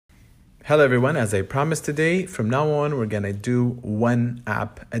Hello everyone, as I promised today, from now on we're gonna do one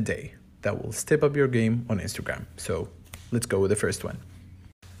app a day that will step up your game on Instagram. So let's go with the first one.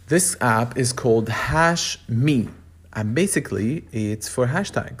 This app is called HashMe, and basically it's for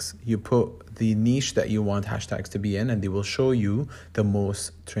hashtags. You put the niche that you want hashtags to be in and they will show you the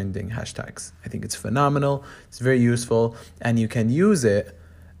most trending hashtags. I think it's phenomenal, it's very useful, and you can use it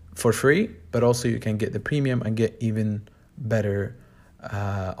for free, but also you can get the premium and get even better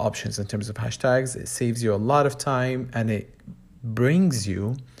options in terms of hashtags. It saves you a lot of time and it brings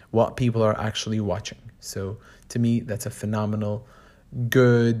you what people are actually watching. So to me, that's a phenomenal,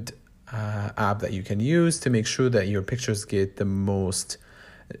 good app that you can use to make sure that your pictures get the most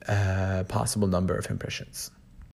possible number of impressions.